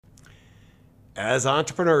As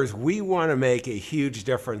entrepreneurs, we want to make a huge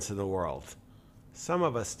difference in the world. Some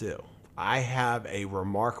of us do. I have a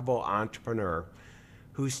remarkable entrepreneur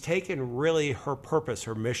who's taken really her purpose,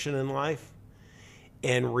 her mission in life,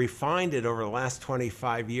 and refined it over the last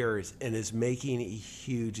 25 years and is making a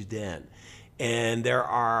huge dent. And there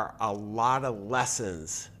are a lot of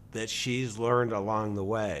lessons that she's learned along the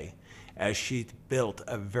way as she built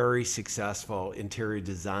a very successful interior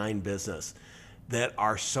design business that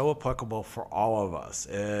are so applicable for all of us.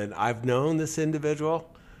 And I've known this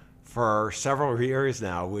individual for several years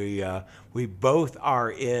now. We both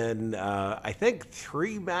are in, I think,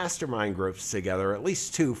 3 mastermind groups together, at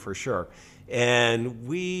least 2 for sure. And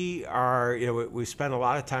we are, we spend a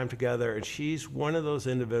lot of time together, and she's one of those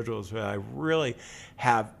individuals that I really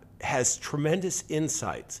has tremendous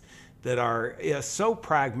insights that are so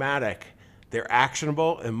pragmatic, they're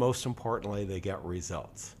actionable, and most importantly, they get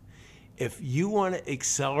results. If you want to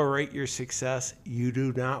accelerate your success, you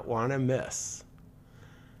do not want to miss.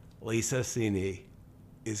 Lisa Cini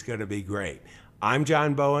is going to be great. I'm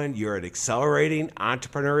John Bowen. You're at Accelerating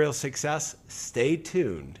Entrepreneurial Success. Stay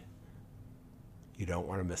tuned. You don't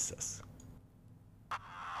want to miss this.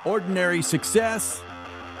 Ordinary success?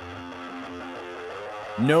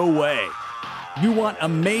 No way. You want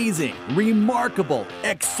amazing, remarkable,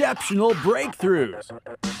 exceptional breakthroughs.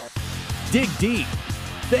 Dig deep.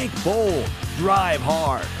 Think bold, drive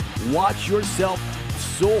hard, watch yourself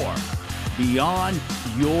soar beyond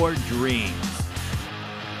your dreams.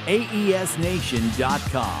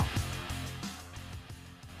 AESNation.com.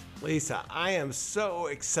 Lisa, I am so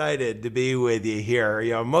excited to be with you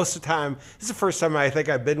here. Most of the time, this is the first time I think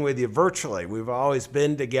I've been with you virtually. We've always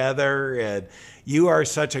been together, and you are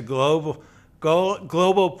such a global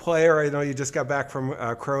player. I know you just got back from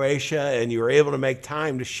Croatia, and you were able to make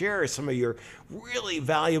time to share some of your really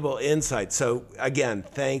valuable insights. So again,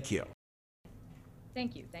 thank you.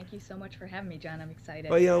 Thank you. Thank you so much for having me, John. I'm excited.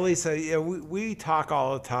 Well, Lisa, we talk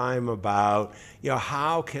all the time about,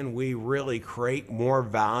 how can we really create more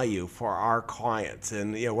value for our clients?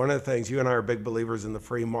 And, one of the things, you and I are big believers in the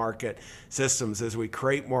free market systems. As we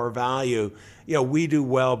create more value, we do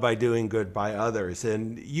well by doing good by others.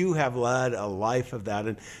 And you have led a life of that.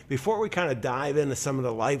 And before we kind of dive into some of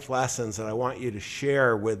the life lessons that I want you to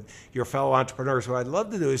share with your fellow entrepreneurs, what I'd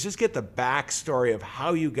love to do is just get the backstory of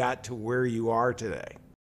how you got to where you are today.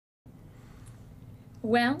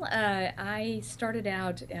 Well, I started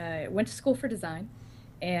out, went to school for design,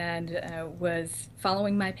 and was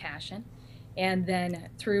following my passion. And then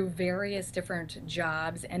through various different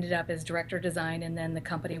jobs, ended up as director of design, and then the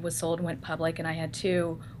company was sold and went public. And I had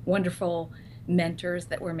 2 wonderful mentors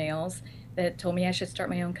that were males that told me I should start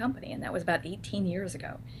my own company. And that was about 18 years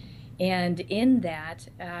ago. And in that,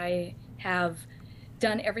 I have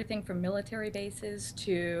done everything from military bases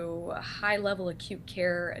to high-level acute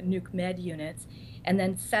care nuke med units, and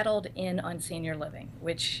then settled in on senior living,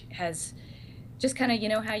 which has just kind of,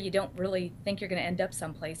 how you don't really think you're going to end up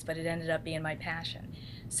someplace, but it ended up being my passion.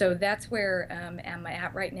 So that's where I'm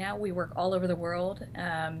at right now. We work all over the world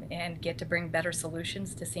and get to bring better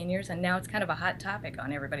solutions to seniors, and now it's kind of a hot topic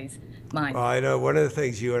on everybody's mind. Well, I know one of the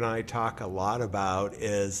things you and I talk a lot about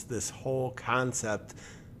is this whole concept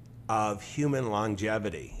of human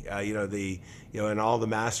longevity. In all the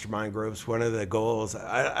mastermind groups, one of the goals,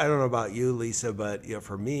 I don't know about you, Lisa, but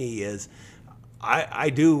for me is I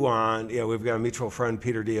do want, we've got a mutual friend,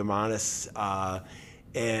 Peter Diamandis,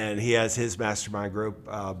 and he has his mastermind group,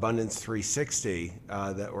 Abundance 360,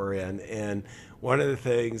 that we're in. And one of the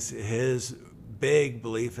things, his big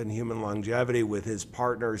belief in human longevity with his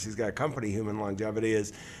partners, he's got a company, Human Longevity,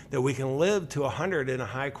 is that we can live to 100 in a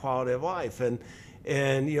high quality of life. And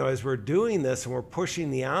as we're doing this and we're pushing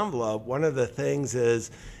the envelope, one of the things is,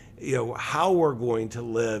 how we're going to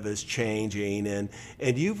live is changing. And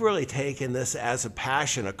you've really taken this as a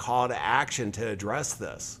passion, a call to action to address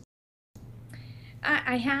this.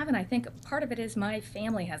 I have, and I think part of it is my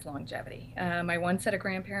family has longevity. My one set of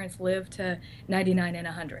grandparents lived to 99 and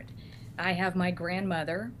 100. I have my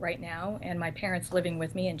grandmother right now and my parents living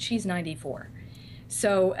with me, and she's 94.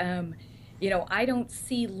 So, I don't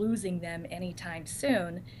see losing them anytime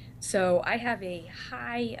soon. So I have a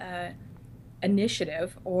high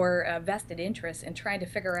initiative or a vested interest in trying to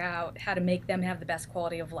figure out how to make them have the best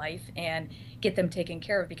quality of life and get them taken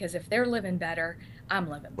care of, because if they're living better, I'm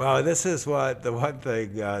living better. Well, this is what the one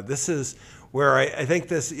thing, this is where I think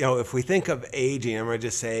this, if we think of aging, I'm going to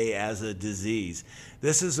just say as a disease,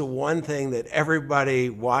 this is the one thing that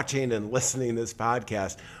everybody watching and listening to this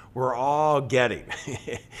podcast, we're all getting.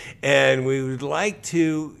 And we would like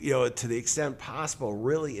to, to the extent possible,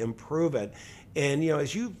 really improve it. And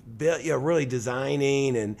as you built, really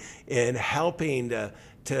designing and helping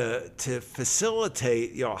to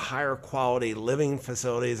facilitate higher quality living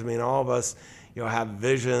facilities. I mean, all of us have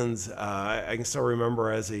visions. I can still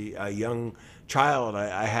remember as a young child,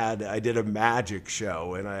 I did a magic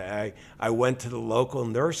show, and I went to the local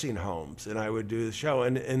nursing homes and I would do the show,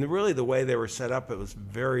 and really the way they were set up, it was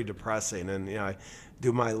very depressing. And I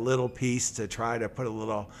do my little piece to try to put a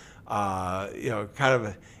little kind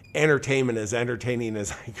of entertainment, as entertaining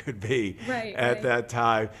as I could be at that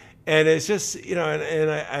time. And it's just,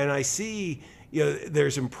 and I see,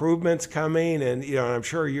 there's improvements coming, and, and I'm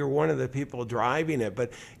sure you're one of the people driving it,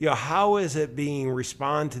 but, how is it being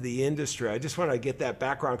respond to the industry? I just want to get that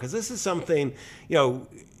background, because this is something,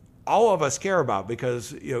 all of us care about,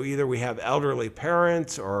 because, either we have elderly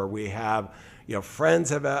parents, or we have,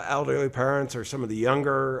 friends have elderly parents, or some of the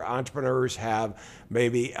younger entrepreneurs have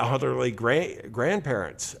maybe elderly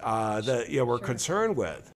grandparents that, we're concerned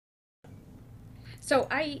with. So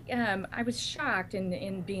I was shocked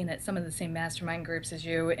in being at some of the same mastermind groups as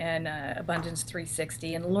you and Abundance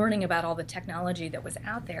 360, and learning about all the technology that was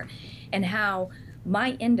out there, and how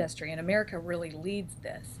my industry, and America really leads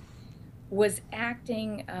this, was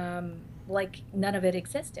acting like none of it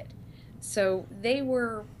existed. So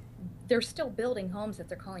they're still building homes that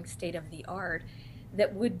they're calling state of the art,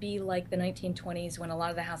 that would be like the 1920s, when a lot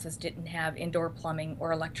of the houses didn't have indoor plumbing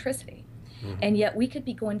or electricity. And yet we could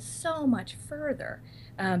be going so much further.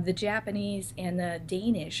 The Japanese and the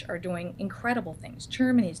Danish are doing incredible things.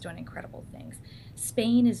 Germany is doing incredible things.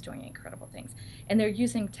 Spain is doing incredible things. And they're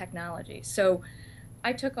using technology. So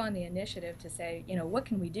I took on the initiative to say, what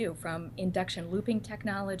can we do, from induction looping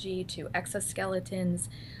technology to exoskeletons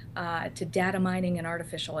to data mining and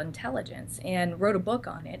artificial intelligence, and wrote a book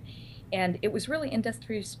on it. And it was really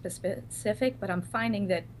industry specific, but I'm finding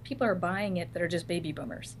that people are buying it that are just baby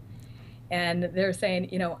boomers. And they're saying,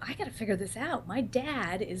 I got to figure this out. My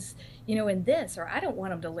dad is, in this, or I don't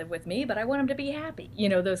want him to live with me, but I want him to be happy,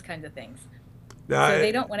 those kinds of things. So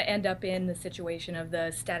they don't want to end up in the situation of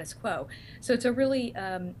the status quo. So it's a really,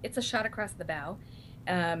 it's a shot across the bow.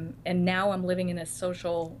 And now I'm living in a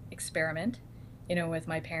social experiment, with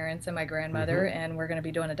my parents and my grandmother, and we're going to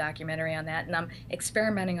be doing a documentary on that. And I'm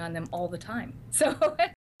experimenting on them all the time. So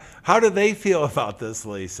how do they feel about this,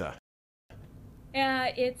 Lisa?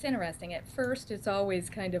 It's interesting. At first, it's always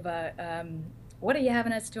kind of a, what are you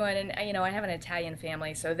having us doing? And, I have an Italian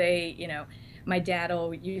family, so they, my dad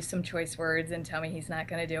will use some choice words and tell me he's not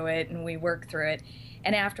going to do it, and we work through it.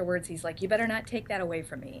 And afterwards, he's like, you better not take that away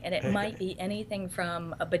from me. And it might be anything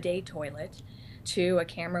from a bidet toilet to a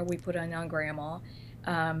camera we put on grandma,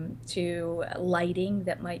 to lighting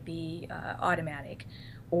that might be automatic,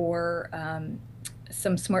 or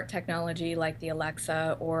some smart technology like the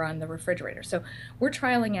Alexa or on the refrigerator. So we're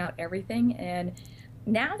trialing out everything, and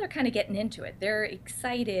now they're kind of getting into it. They're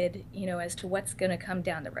excited, as to what's going to come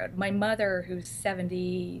down the road. My mother, who's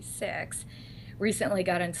 76, recently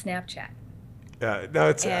got on Snapchat. No,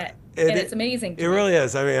 it's it's amazing. It really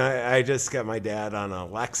is. I mean, I just got my dad on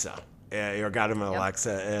Alexa, or got him an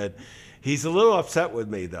Alexa, and he's a little upset with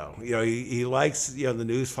me, though. He likes, the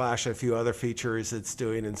news flash, a few other features it's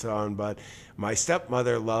doing and so on. But my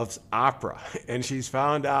stepmother loves opera, and she's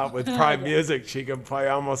found out with Prime Music she can play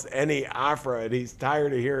almost any opera, and he's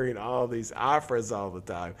tired of hearing all these operas all the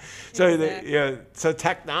time. So, Exactly. so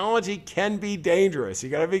technology can be dangerous. You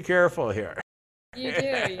got to be careful here. You do.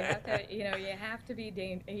 You have to, you have to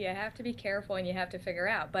you have to be careful, and you have to figure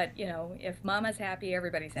out. But, if mama's happy,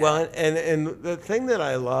 everybody's happy. Well, and the thing that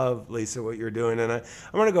I love, Lisa, what you're doing, and I'm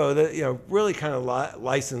going to go, really kind of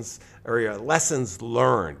license or lessons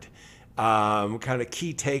learned, kind of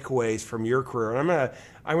key takeaways from your career. And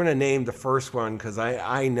I'm gonna name the first one, because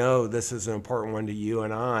I know this is an important one to you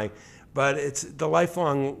and I. But it's the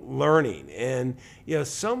lifelong learning. And,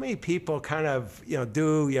 so many people kind of,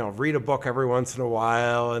 read a book every once in a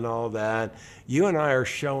while and all that. You and I are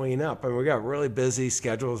showing up, and we've got really busy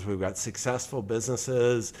schedules. We've got successful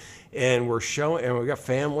businesses, and and we've got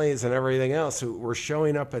families and everything else. So we're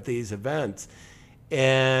showing up at these events.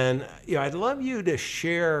 And, I'd love you to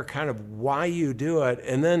share kind of why you do it.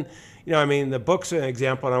 And then, the book's an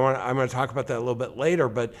example, and I'm going to talk about that a little bit later,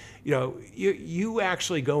 but, you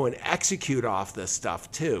actually go and execute off this stuff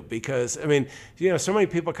too, because, so many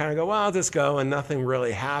people kind of go, well, I'll just go and nothing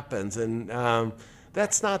really happens. And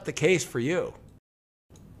that's not the case for you.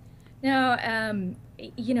 No,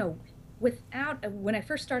 when I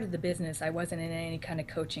first started the business, I wasn't in any kind of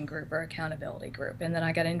coaching group or accountability group. And then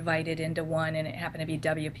I got invited into one, and it happened to be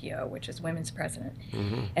WPO, which is Women's President.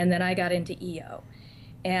 And then I got into EO.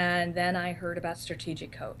 And then I heard about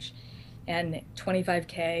Strategic Coach. and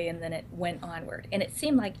 25K, and then it went onward. And it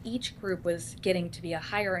seemed like each group was getting to be a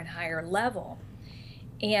higher and higher level.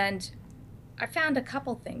 And I found a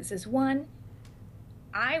couple things. Is one,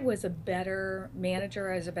 I was a better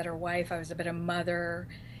manager, I was a better wife, I was a better mother,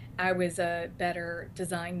 I was a better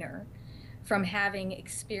designer from having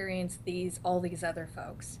experienced all these other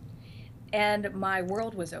folks. And my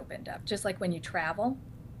world was opened up, just like when you travel.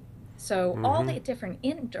 So all the different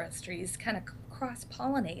industries kind of cross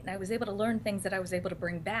pollinate, and I was able to learn things that I was able to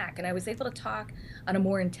bring back, and I was able to talk on a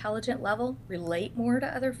more intelligent level, relate more to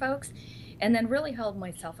other folks, and then really hold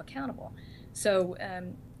myself accountable. So,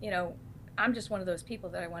 I'm just one of those people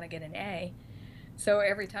that I want to get an A. So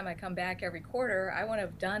every time I come back every quarter, I want to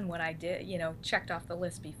have done what I did, checked off the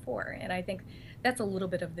list before. And I think that's a little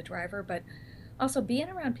bit of the driver, but also being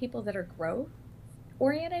around people that are growth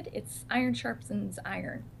oriented, it's iron sharpens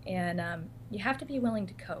iron. And you have to be willing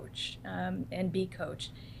to coach and be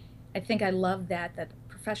coached. I think I love that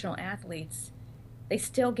professional athletes, they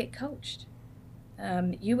still get coached.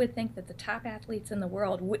 You would think that the top athletes in the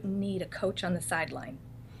world wouldn't need a coach on the sideline.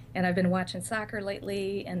 And I've been watching soccer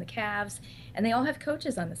lately and the Cavs, and they all have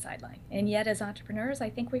coaches on the sideline. And yet, as entrepreneurs, I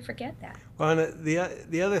think we forget that. Well, and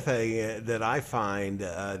the other thing that I find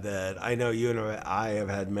that I know you and I have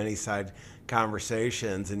had many side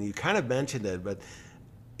conversations, and you kind of mentioned it, but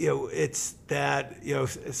it's that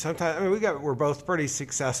sometimes we're both pretty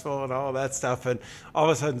successful and all that stuff, and all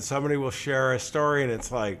of a sudden somebody will share a story, and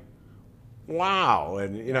it's like, wow.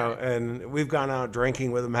 And and we've gone out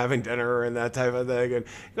drinking with him, having dinner and that type of thing,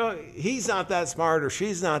 and he's not that smart or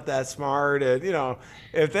she's not that smart, and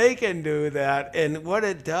if they can do that, and what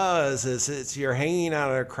it does is you're hanging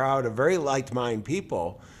out in a crowd of very like-minded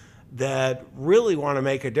people that really want to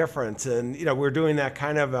make a difference. And we're doing that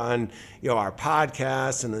kind of on our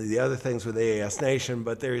podcast and the other things with AAS Nation,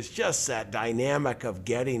 but there's just that dynamic of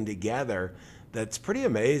getting together that's pretty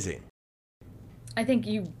amazing. I think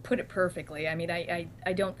you put it perfectly. I mean,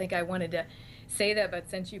 I don't think I wanted to say that, but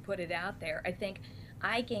since you put it out there, I think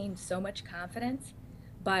I gained so much confidence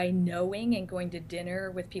by knowing and going to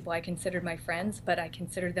dinner with people I considered my friends, but I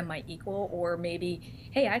considered them my equal, or maybe,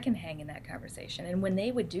 hey, I can hang in that conversation. And when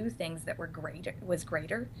they would do things that were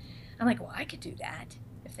greater, I'm like, well, I could do that.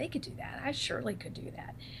 If they could do that, I surely could do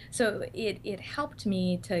that. So it helped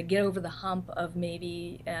me to get over the hump of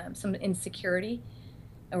maybe some insecurity,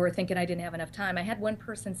 or thinking I didn't have enough time. I had one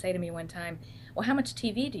person say to me one time, well, how much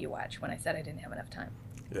TV do you watch, when I said I didn't have enough time?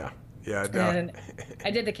 Yeah. And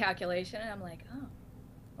I did the calculation, and I'm like, oh,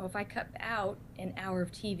 well, if I cut out an hour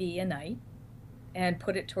of TV a night and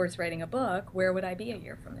put it towards writing a book, where would I be a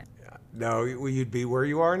year from now? Yeah. No, you'd be where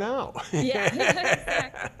you are now. Yeah,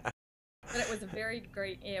 exactly. But it was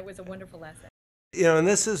it was a wonderful lesson. And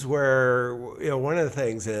this is where, one of the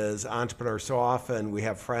things is entrepreneurs, so often we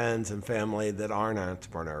have friends and family that aren't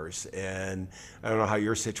entrepreneurs. And I don't know how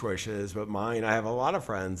your situation is, but mine, I have a lot of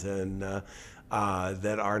friends that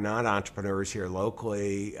are not entrepreneurs here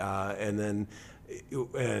locally, and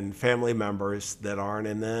family members that aren't.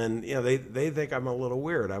 And then, they think I'm a little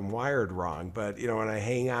weird. I'm wired wrong. But, when I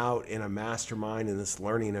hang out in a mastermind in this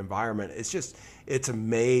learning environment, it's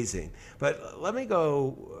amazing. But let me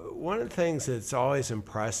go. One of the things that's always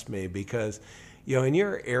impressed me, because, in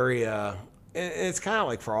your area, and it's kind of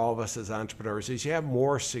like for all of us as entrepreneurs, is you have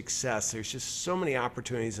more success. There's just so many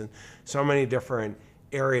opportunities in so many different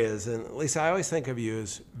areas. And Lisa, I always think of you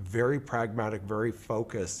as very pragmatic, very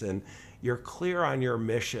focused, and you're clear on your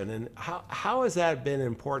mission. And how has that been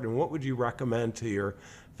important? And what would you recommend to your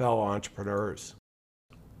fellow entrepreneurs?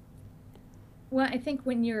 Well, I think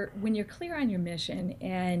when you're clear on your mission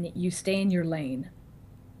and you stay in your lane,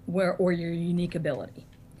 or your unique ability.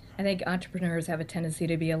 I think entrepreneurs have a tendency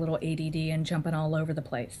to be a little ADD and jumping all over the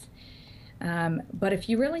place. But if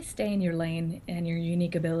you really stay in your lane and your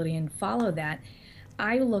unique ability and follow that,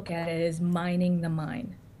 I look at it as mining the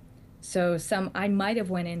mine. So I might have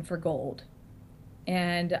went in for gold,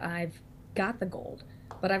 and I've got the gold,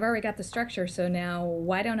 but I've already got the structure. So now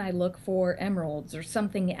why don't I look for emeralds or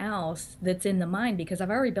something else that's in the mine, because I've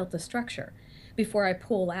already built the structure before I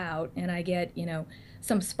pull out and I get,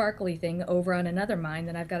 some sparkly thing over on another mine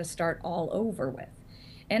that I've got to start all over with.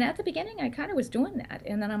 And at the beginning, I kind of was doing that.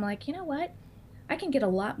 And then I'm like, you know what? I can get a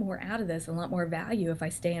lot more out of this, a lot more value if I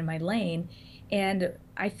stay in my lane. And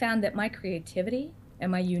I found that my creativity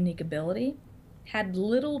and my unique ability had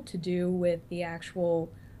little to do with the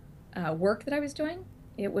actual work that I was doing.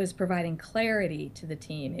 It was providing clarity to the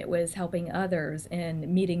team. It was helping others and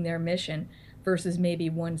meeting their mission versus maybe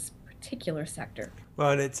one particular sector.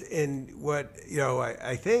 Well, and it's in what,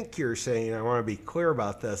 I think you're saying, I want to be clear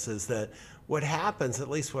about this, is that what happens, at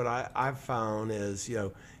least what I've found is,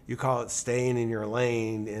 you call it staying in your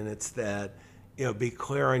lane, and it's that, be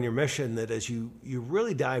clear on your mission, that as you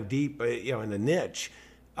really dive deep, in a niche,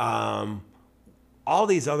 all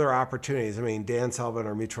these other opportunities. I mean, Dan Sullivan,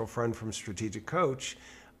 our mutual friend from Strategic Coach,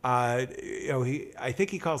 I think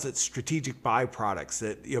he calls it strategic byproducts.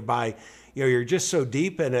 That you're just so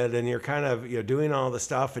deep in it, and you're kind of doing all the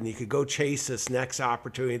stuff, and you could go chase this next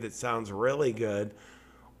opportunity that sounds really good,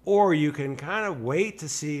 or you can kind of wait to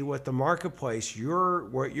see what the marketplace,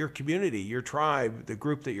 what your community, your tribe, the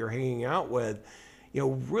group that you're hanging out with,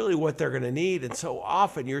 really what they're going to need. And so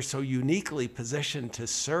often you're so uniquely positioned to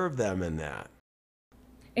serve them in that.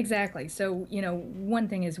 Exactly. So, one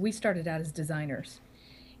thing is we started out as designers.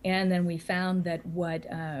 And then we found that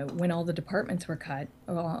when all the departments were cut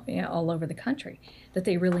all over the country, that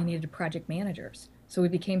they really needed project managers. So we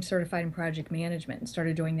became certified in project management and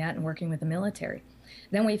started doing that and working with the military.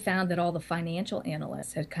 Then we found that all the financial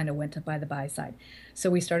analysts had kind of went up by the buy side. So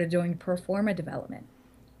we started doing pro forma development.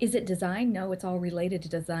 Is it design? No, it's all related to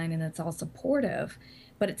design and it's all supportive,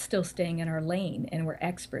 but it's still staying in our lane and we're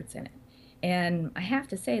experts in it. And I have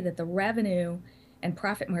to say that the revenue and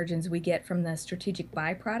profit margins we get from the strategic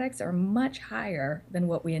byproducts are much higher than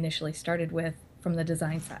what we initially started with from the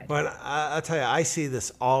design side. But I'll tell you, I see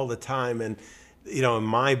this all the time, and in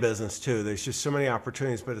my business too. There's just so many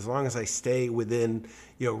opportunities, but as long as I stay within,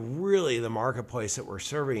 really the marketplace that we're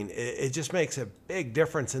serving, it just makes a big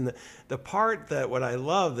difference. And the part that what I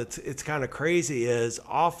love it's kind of crazy is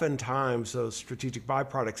oftentimes those strategic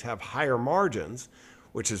byproducts have higher margins,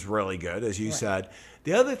 which is really good, as you Right. said.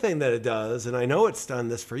 The other thing that it does, and I know it's done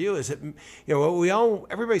this for you, is what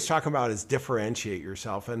everybody's talking about is differentiate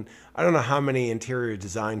yourself. And I don't know how many interior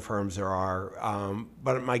design firms there are,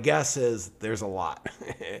 but my guess is there's a lot.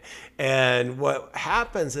 And what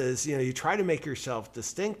happens is, you try to make yourself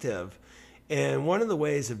distinctive. And one of the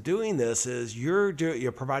ways of doing this is you're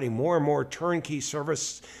providing more and more turnkey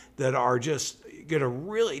service that are just going to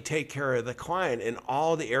really take care of the client in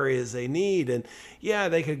all the areas they need. And yeah,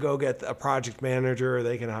 they could go get a project manager,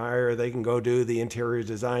 they can go do the interior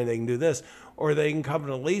design, they can do this, or they can come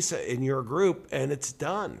to Lisa in your group and it's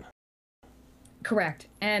done. Correct.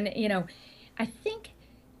 And, I think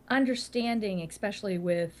understanding, especially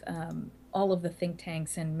with all of the think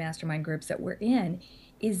tanks and mastermind groups that we're in,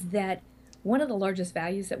 is that one of the largest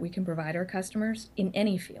values that we can provide our customers in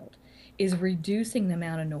any field is reducing the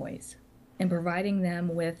amount of noise and providing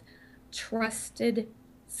them with trusted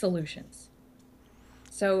solutions.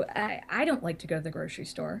 So I don't like to go to the grocery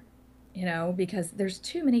store, because there's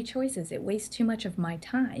too many choices. It wastes too much of my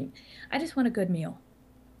time. I just want a good meal.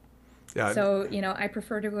 Yeah. So, I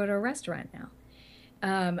prefer to go to a restaurant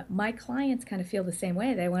now. My clients kind of feel the same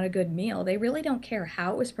way. They want a good meal. They really don't care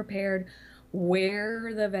how it was prepared,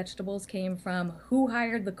 where the vegetables came from, who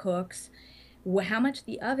hired the cooks, how much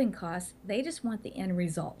the oven costs. They just want the end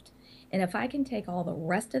result. And if I can take all the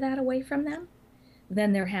rest of that away from them,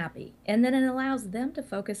 then they're happy. And then it allows them to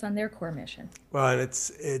focus on their core mission. Well, and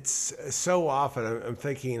it's so often, I'm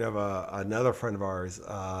thinking of another friend of ours,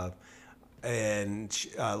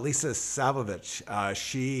 Lisa Savovich.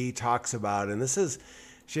 She talks about, and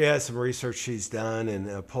she has some research she's done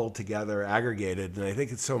and pulled together, aggregated, and I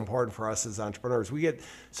think it's so important for us as entrepreneurs. We get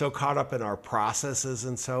so caught up in our processes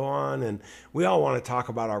and so on, and we all want to talk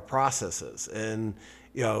about our processes. And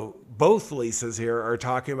both Lisas here are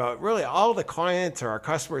talking about really all the clients or our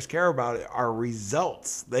customers care about are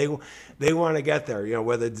results. They want to get there,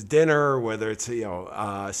 whether it's dinner, whether it's,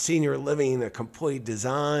 senior living, a complete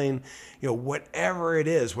design, whatever it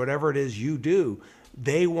is you do,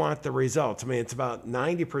 they want the results. I mean, it's about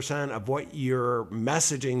 90% of what your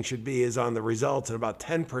messaging should be is on the results and about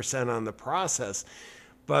 10% on the process.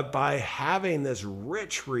 But by having this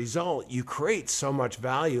rich result, you create so much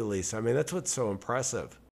value, Lisa. I mean, that's what's so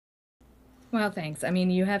impressive. Well, thanks. I mean,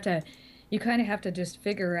 you kind of have to just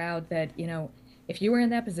figure out that, if you were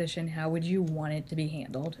in that position, how would you want it to be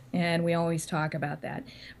handled? And we always talk about that.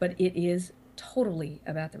 But it is totally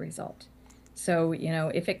about the result. So,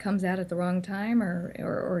 if it comes out at the wrong time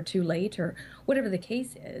or too late or whatever the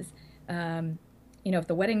case is, if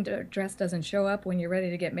the wedding dress doesn't show up when you're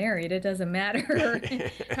ready to get married, it doesn't matter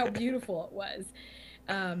how beautiful it was.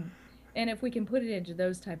 And if we can put it into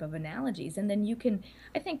those type of analogies, and then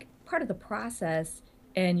I think part of the process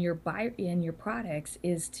in your products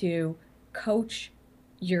is to coach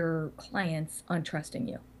your clients on trusting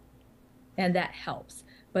you. And that helps.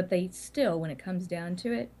 But they still, when it comes down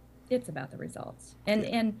to it, it's about the results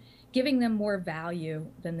and giving them more value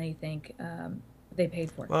than they think they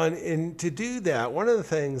paid for. Well, and to do that, one of the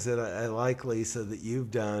things that I like, Lisa, that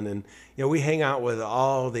you've done, and we hang out with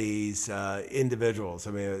all these individuals.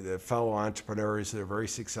 I mean, the fellow entrepreneurs that are very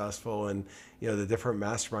successful, and the different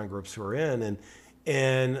mastermind groups we're in, and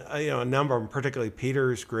a number of them, particularly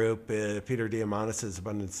Peter's group, Peter Diamandis'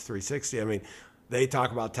 Abundance 360. I mean, they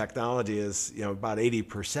talk about technology as about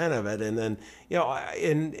 80% of it, and then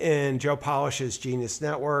in Joe Polish's Genius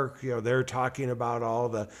Network, they're talking about all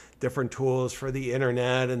the different tools for the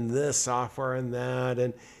internet and this software and that,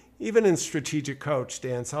 and even in Strategic Coach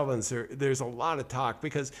Dan Sullivan's, there's a lot of talk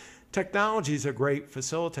because technology is a great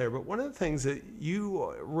facilitator. But one of the things that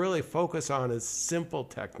you really focus on is simple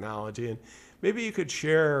technology, and maybe you could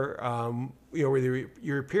share with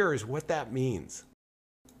your peers what that means.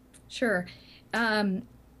 Sure.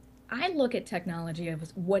 I look at technology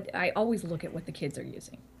as I always look at what the kids are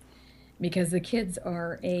using, because the kids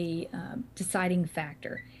are a deciding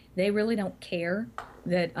factor. They really don't care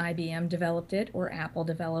that IBM developed it or Apple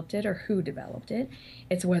developed it or who developed it.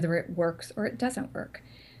 It's whether it works or it doesn't work.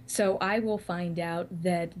 So I will find out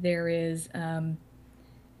that there is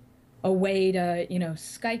a way to,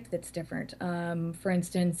 Skype that's different. For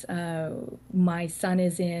instance, my son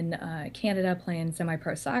is in Canada playing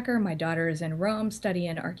semi-pro soccer. My daughter is in Rome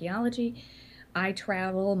studying archaeology. I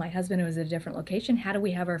travel. My husband was at a different location. How do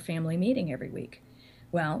we have our family meeting every week?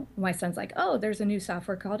 Well, my son's like, oh, there's a new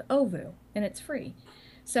software called Ovu, and it's free.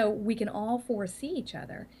 So we can all foresee each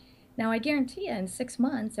other. Now, I guarantee you in 6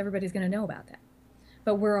 months, everybody's going to know about that.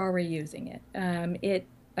 But we're already using it.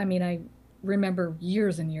 I remember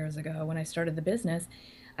years and years ago when I started the business,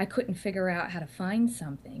 I couldn't figure out how to find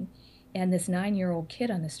something. And this 9-year-old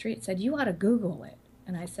kid on the street said, you ought to Google it.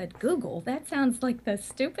 And I said, Google? That sounds like the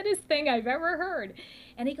stupidest thing I've ever heard.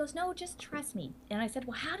 And he goes, no, just trust me. And I said,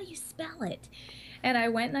 well, how do you spell it? And I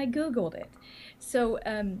went and I Googled it. So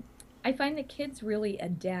I find that kids really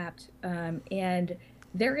adapt and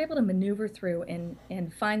they're able to maneuver through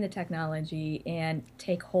and find the technology and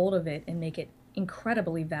take hold of it and make it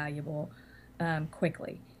incredibly valuable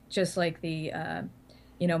quickly. Just like my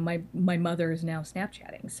mother is now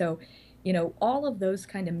Snapchatting. So, all of those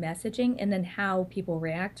kind of messaging and then how people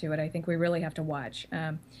react to it, I think we really have to watch.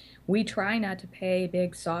 We try not to pay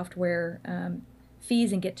big software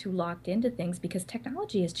fees and get too locked into things because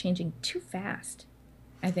technology is changing too fast,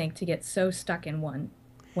 I think, to get so stuck in one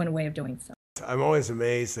way of doing something. I'm always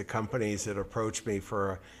amazed at companies that approach me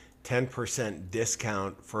for a 10%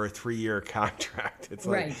 discount for a 3-year contract. It's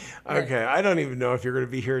like, right. Okay, I don't even know if you're going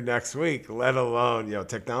to be here next week, let alone,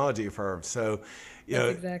 technology firms. So,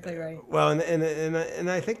 That's exactly right. Well, and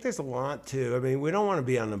I think there's a lot too. I mean, we don't want to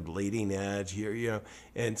be on the bleeding edge here,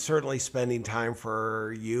 and certainly spending time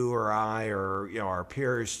for you or I or, our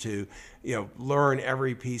peers to, learn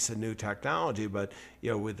every piece of new technology. But,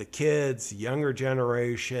 with the kids, younger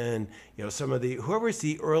generation, some of whoever's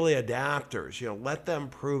the early adapters, let them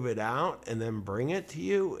prove it out and then bring it to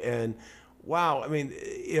you. And wow, I mean,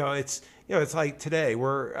 it's like today.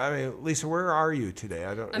 Lisa, where are you today?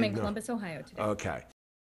 I'm in Columbus, Ohio today. Okay.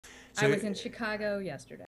 So, I was in Chicago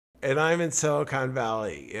yesterday. And I'm in Silicon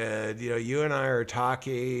Valley, and you and I are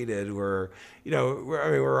talking, and we're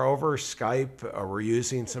over Skype. We're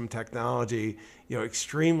using some technology,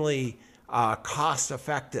 extremely cost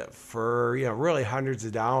effective for really hundreds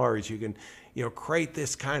of dollars. You can create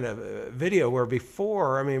this kind of video where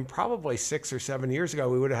before, probably 6 or 7 years ago,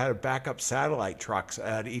 we would have had to back up satellite trucks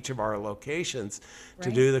at each of our locations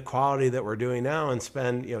to do the quality that we're doing now and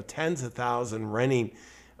spend tens of thousands renting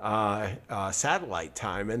satellite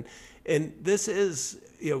time. And this is,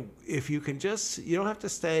 if you can just, you don't have to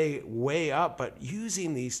stay way up, but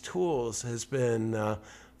using these tools has been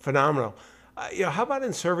phenomenal. How about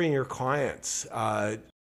in serving your clients?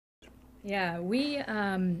 Yeah, we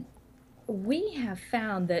have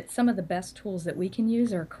found that some of the best tools that we can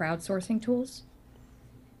use are crowdsourcing tools.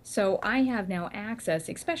 So I have now access,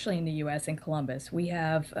 especially in the U.S. and Columbus, we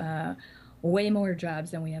have way more jobs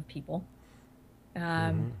than we have people.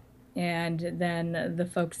 And then the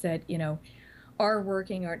folks that, are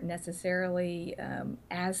working aren't necessarily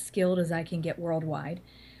as skilled as I can get worldwide.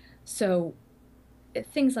 So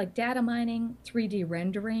things like data mining, 3D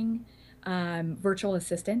rendering, virtual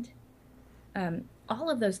assistant, all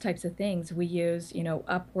of those types of things we use,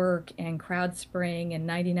 Upwork and CrowdSpring and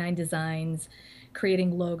 99 Designs,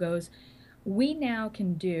 creating logos. We now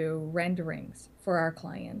can do renderings for our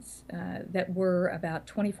clients that were about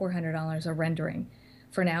 $2,400 a rendering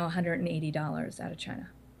for now $180 out of China.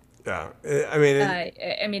 Yeah,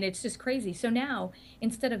 it's just crazy. So now,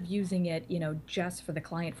 instead of using it, just for the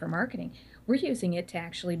client for marketing, we're using it to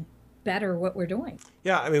actually better what we're doing.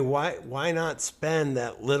 Yeah, I mean, why not spend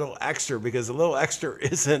that little extra? Because a little extra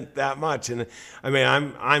isn't that much. And I mean,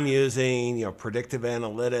 I'm using predictive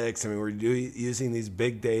analytics. I mean, using these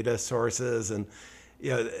big data sources, and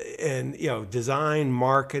design,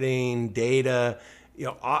 marketing, data.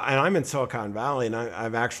 And I'm in Silicon Valley, and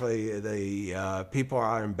I'm actually the people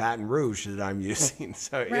are in Baton Rouge that I'm using.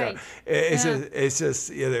 So Right. it's just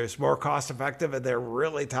there's more cost effective, and they're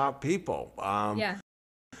really top people. Yeah.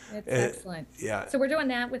 It's excellent. Yeah. So we're doing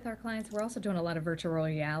that with our clients. We're also doing a lot of virtual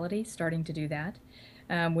reality, starting to do that,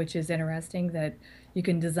 which is interesting that you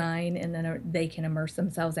can design and then they can immerse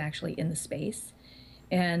themselves actually in the space.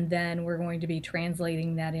 And then we're going to be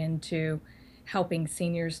translating that into helping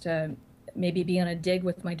seniors to maybe be on a dig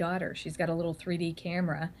with my daughter. She's got a little 3D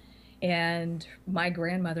camera, and my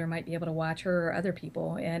grandmother might be able to watch her or other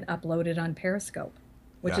people and upload it on Periscope,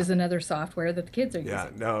 which Yeah. is another software that the kids are Yeah,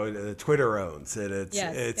 using. no, the Twitter owns it.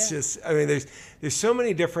 Yes, It's yeah. just, I mean, there's so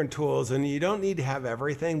many different tools, and you don't need to have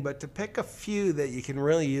everything, but to pick a few that you can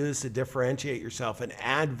really use to differentiate yourself and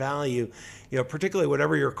add value, particularly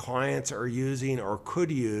whatever your clients are using or could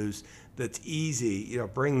use, that's easy,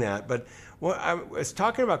 bring that. But what I was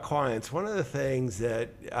talking about clients, one of the things that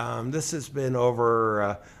this has been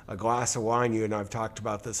over a glass of wine, you and I've talked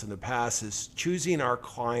about this in the past, is choosing our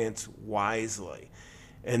clients wisely.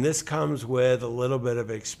 And this comes with a little bit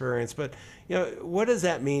of experience. But, what does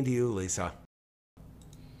that mean to you, Lisa?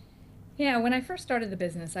 Yeah, when I first started the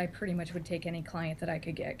business, I pretty much would take any client that I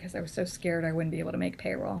could get because I was so scared I wouldn't be able to make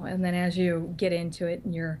payroll. And then as you get into it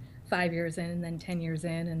and you're 5 years in, and then 10 years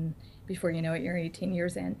in, and before you know it, you're 18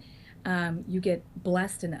 years in, you get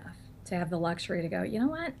blessed enough to have the luxury to go, you know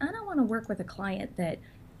what? I don't want to work with a client that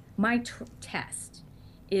my test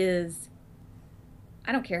is,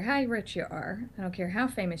 I don't care how rich you are, I don't care how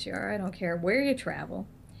famous you are, I don't care where you travel.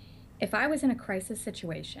 If I was in a crisis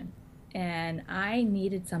situation and I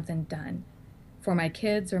needed something done for my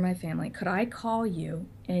kids or my family, could I call you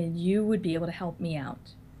and you would be able to help me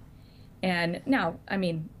out? And now, I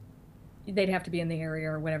mean, they'd have to be in the area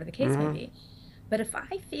or whatever the case may Hmm. be. But if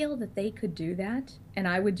I feel that they could do that and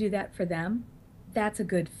I would do that for them, that's a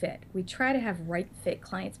good fit. We try to have right fit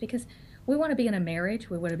clients because we want to be in a marriage,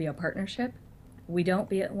 we want to be a partnership. We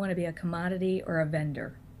don't want to be a commodity or a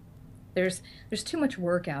vendor. There's too much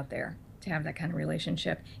work out there to have that kind of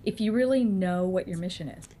relationship if you really know what your mission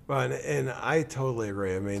is. Well, and I totally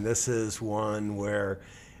agree. I mean, this is one where,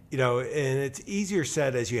 and it's easier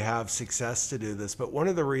said as you have success to do this. But one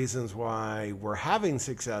of the reasons why we're having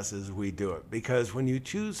success is we do it. Because when you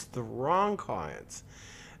choose the wrong clients,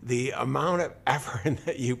 the amount of effort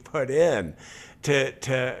that you put in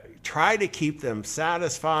to try to keep them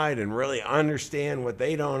satisfied and really understand what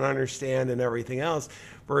they don't understand and everything else,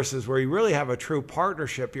 versus where you really have a true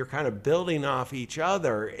partnership, you're kind of building off each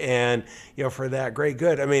other and for that great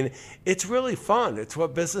good. I mean, it's really fun. It's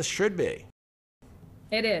what business should be.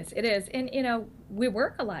 It is. And we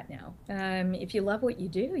work a lot now. If you love what you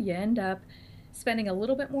do, you end up spending a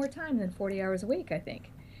little bit more time than 40 hours a week, I think.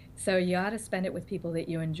 So you ought to spend it with people that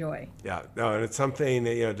you enjoy. Yeah, no, and it's something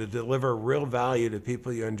that, to deliver real value to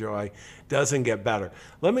people you enjoy doesn't get better.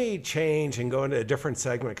 Let me change and go into a different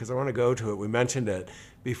segment because I want to go to it. We mentioned it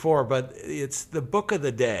before, but it's the book of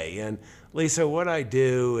the day. And Lisa, what I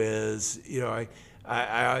do is,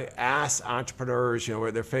 I ask entrepreneurs,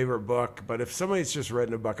 what their favorite book, but if somebody's just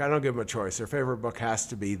written a book, I don't give them a choice. Their favorite book has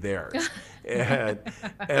to be theirs. and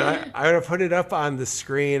I'm going to put it up on the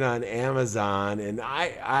screen on Amazon. And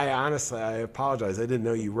I honestly, I apologize. I didn't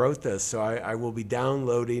know you wrote this, so I will be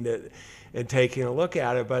downloading it and taking a look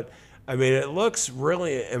at it. But I mean, it looks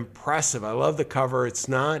really impressive. I love the cover. It's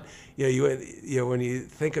not, when you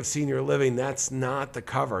think of senior living, that's not the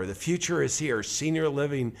cover. The future is here. Senior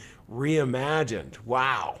living reimagined.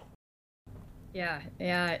 Wow. Yeah,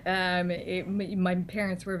 yeah. My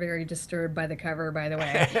parents were very disturbed by the cover, by the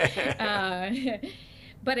way.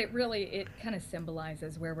 But it kind of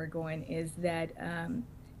symbolizes where we're going is that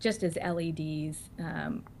just as LEDs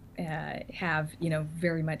have,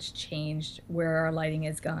 very much changed where our lighting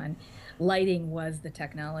has gone. Lighting was the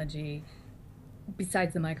technology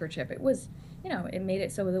besides the microchip. It was, it made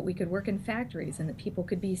it so that we could work in factories and that people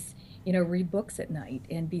could be, read books at night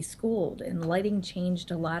and be schooled, and lighting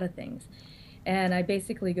changed a lot of things. And I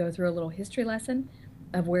basically go through a little history lesson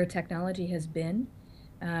of where technology has been.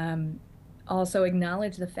 Also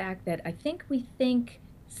acknowledge the fact that I think we think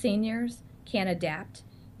seniors can adapt,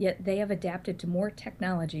 yet they have adapted to more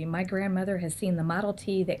technology. My grandmother has seen the Model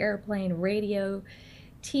T, the airplane, radio,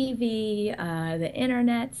 TV, the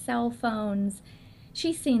internet, cell phones.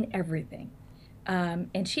 She's seen everything.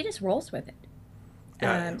 And she just rolls with it.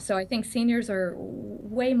 Yeah. So I think seniors are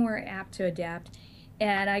way more apt to adapt.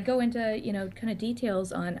 And I go into, kind of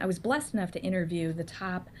details on, I was blessed enough to interview the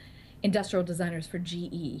top industrial designers for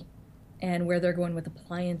GE and where they're going with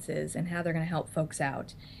appliances and how they're going to help folks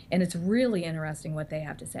out. And it's really interesting what they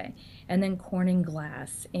have to say. And then Corning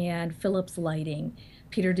Glass and Philips Lighting,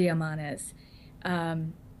 Peter Diamandis,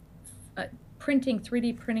 um, printing,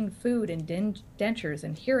 3D printing food and dentures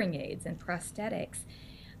and hearing aids and prosthetics,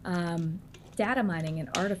 data mining and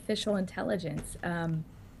artificial intelligence.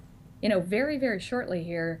 Very, very shortly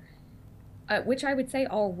here, which I would say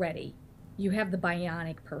already, you have the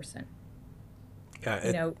bionic person. Yeah,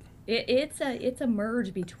 You know, it's a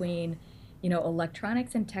merge between,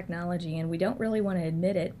 electronics and technology, and we don't really want to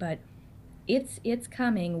admit it, but it's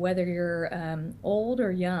coming whether you're old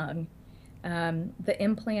or young. The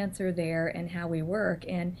implants are there and how we work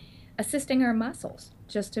and assisting our muscles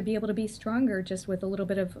just to be able to be stronger just with a little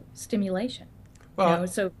bit of stimulation. well,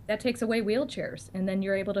 So that takes away wheelchairs, and then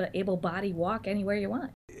you're able to able body walk anywhere you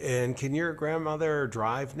want. and can your grandmother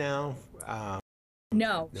drive now?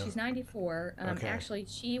 No, No. she's 94. Okay. Actually,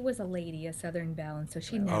 she was a lady, a Southern Belle, and so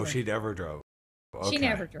she Oh, never she never drove. she Okay.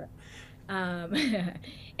 never drove. Um,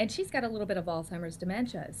 and she's got a little bit of Alzheimer's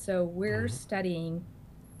dementia. So we're Hmm. studying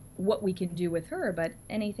what we can do with her, but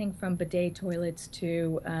anything from bidet toilets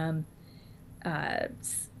to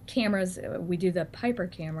cameras. We do the Piper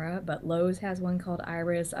camera, but Lowe's has one called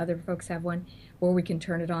Iris. Other folks have one where we can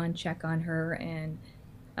turn it on, check on her, and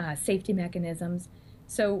safety mechanisms.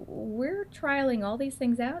 So we're trialing all these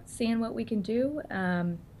things out, seeing what we can do.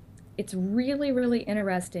 It's really, really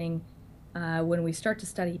interesting when we start to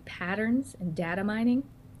study patterns and data mining,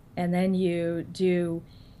 and then you do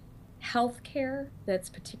healthcare that's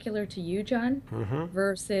particular to you, John, Hmm.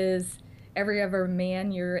 versus every other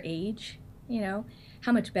man your age,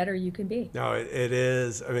 how much better you can be. No, it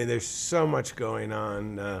is. I mean, there's so much going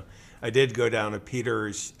on. I did go down to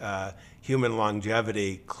Peter's human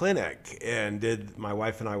longevity clinic and my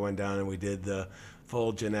wife and I went down and we did the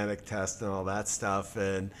full genetic test and all that stuff.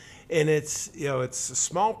 And it's a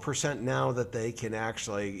small percent now that they can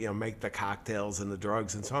actually, make the cocktails and the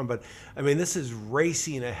drugs and so on. But I mean, this is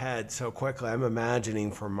racing ahead so quickly. I'm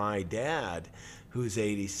imagining for my dad, who's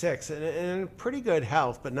 86 and in pretty good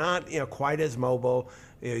health, but not quite as mobile.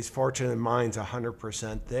 He's fortunate, mine's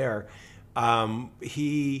 100% there.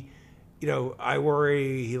 He, I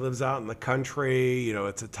worry he lives out in the country.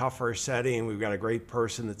 It's a tougher setting. We've got a great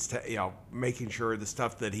person that's making sure the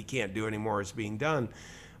stuff that he can't do anymore is being done,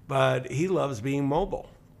 but he loves being mobile.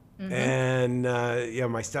 Hmm. And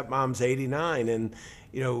my stepmom's 89, and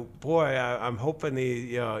boy, I'm hoping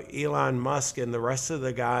Elon Musk and the rest of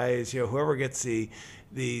the guys, whoever gets the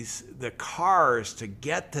cars to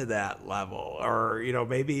get to that level, or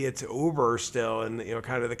maybe it's Uber still, and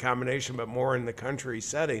kind of the combination, but more in the country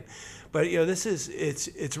setting. But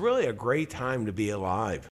it's really a great time to be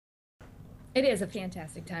alive. It is a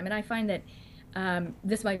fantastic time, and I find that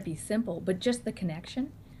this might be simple, but just the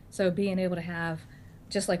connection. So being able to have,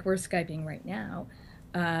 just like we're Skyping right now,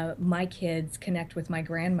 my kids connect with my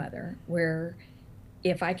grandmother, where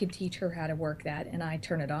if I could teach her how to work that and I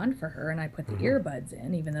turn it on for her and I put the Hmm. earbuds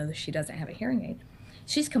in, even though she doesn't have a hearing aid,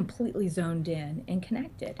 she's completely zoned in and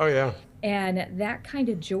connected. Oh yeah. And that kind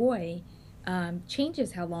of joy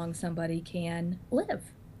changes how long somebody can live,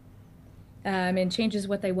 and changes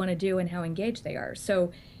what they want to do and how engaged they are.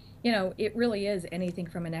 So, it really is anything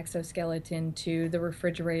from an exoskeleton to the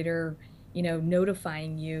refrigerator,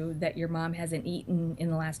 notifying you that your mom hasn't eaten in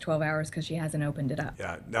the last 12 hours because she hasn't opened it up.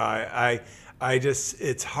 Yeah, no, I just,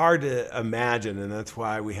 it's hard to imagine, and that's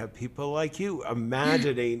why we have people like you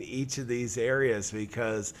imagining each of these areas,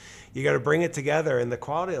 because you got to bring it together. And the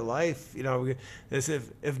quality of life, is,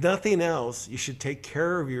 if nothing else, you should take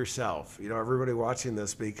care of yourself. Everybody watching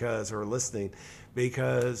this or listening,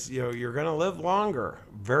 because you're going to live longer,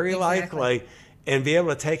 very Exactly. likely, and be able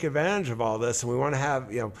to take advantage of all this. And we want to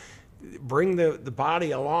have bring the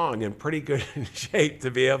body along in pretty good shape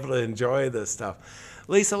to be able to enjoy this stuff.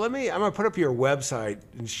 Lisa, I'm going to put up your website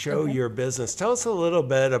and show Okay. your business. Tell us a little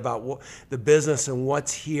bit about the business and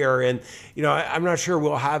what's here. And, I'm not sure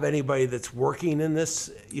we'll have anybody that's working in this,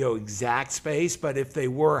 exact space, but if they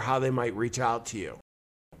were, how they might reach out to you.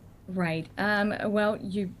 Right. Well,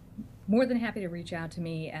 you more than happy to reach out to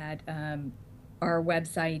me at our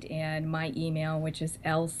website and my email, which is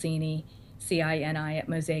lcini, CINI, at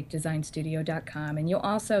mosaicdesignstudio.com. And you'll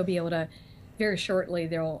also be able to, very shortly,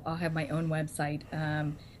 I'll have my own website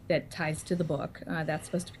that ties to the book. That's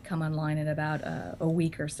supposed to come online in about a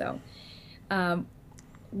week or so. Um,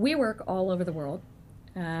 we work all over the world.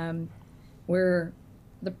 Um, we're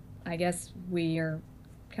the, I guess we are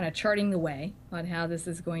kind of charting the way on how this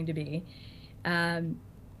is going to be.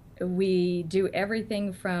 We do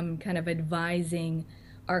everything from kind of advising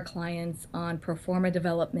our clients on pro forma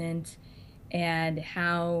development and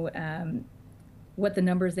how what the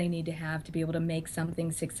numbers they need to have to be able to make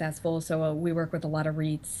something successful. So we work with a lot of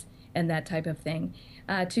REITs and that type of thing.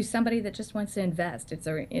 To somebody that just wants to invest, it's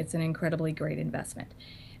an incredibly great investment.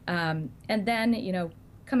 And then,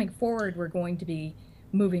 coming forward, we're going to be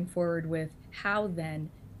moving forward with how then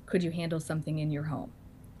could you handle something in your home,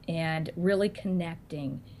 and really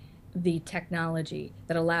connecting the technology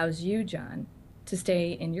that allows you, John, to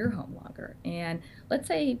stay in your home longer. And let's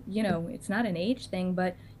say, it's not an age thing,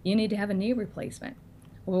 but you need to have a knee replacement.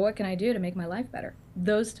 Well, what can I do to make my life better?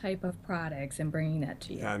 Those type of products, and bringing that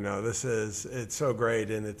to you. Yeah, no, it's so great,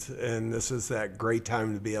 and this is that great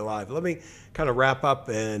time to be alive. Let me kind of wrap up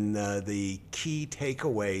in the key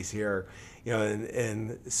takeaways here,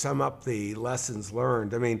 and sum up the lessons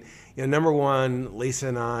learned. I mean, number one, Lisa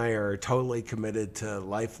and I are totally committed to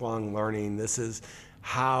lifelong learning. This is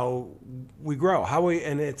how we grow,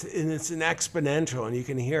 and it's an exponential, and you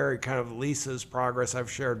can hear kind of Lisa's progress. I've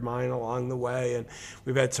shared mine along the way, and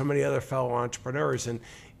we've had so many other fellow entrepreneurs. And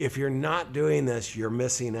if you're not doing this, you're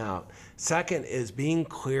missing out. Second is being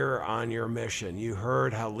clear on your mission. You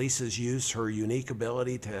heard how Lisa's used her unique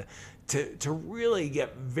ability to really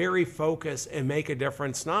get very focused and make a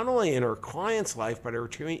difference, not only in her client's life, but her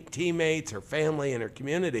teammates, her family, and her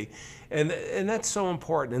community. And that's so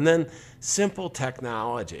important. And then simple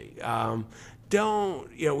technology. We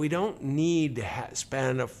don't need to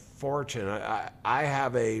spend a fortune. I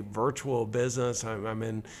have a virtual business. I'm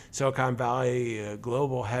in Silicon Valley.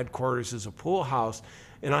 Global headquarters is a pool house.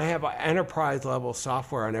 And I have enterprise level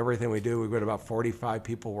software on everything we do. We've got about 45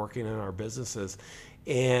 people working in our businesses.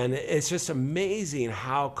 And it's just amazing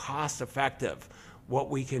how cost effective what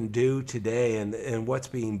we can do today and what's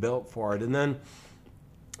being built for it. And then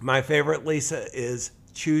my favorite, Lisa, is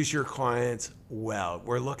choose your clients well.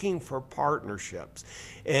 We're looking for partnerships.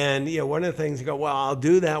 And one of the things you go, well, I'll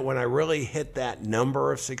do that when I really hit that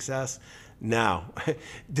number of success. No,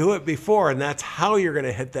 do it before, and that's how you're going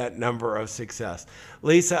to hit that number of success.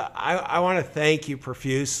 Lisa, I want to thank you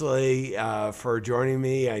profusely for joining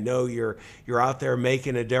me. I know you're out there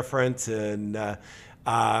making a difference, and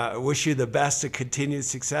wish you the best of continued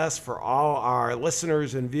success. For all our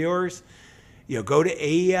listeners and viewers, go to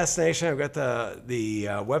AES Nation. I've got the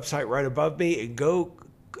website right above me, and go.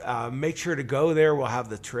 Make sure to go there. We'll have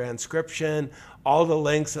the transcription, all the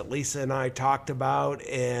links that Lisa and I talked about,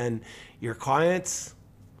 and your clients,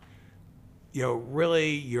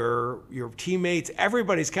 really your teammates,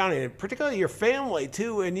 everybody's counting, and particularly your family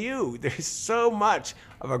too, and you. There's so much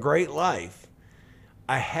of a great life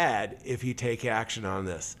ahead if you take action on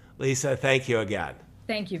this. Lisa, thank you again.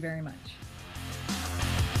 Thank you very much.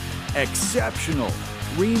 Exceptional,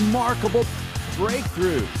 remarkable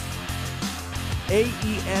breakthroughs.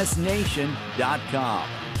 AESNation.com.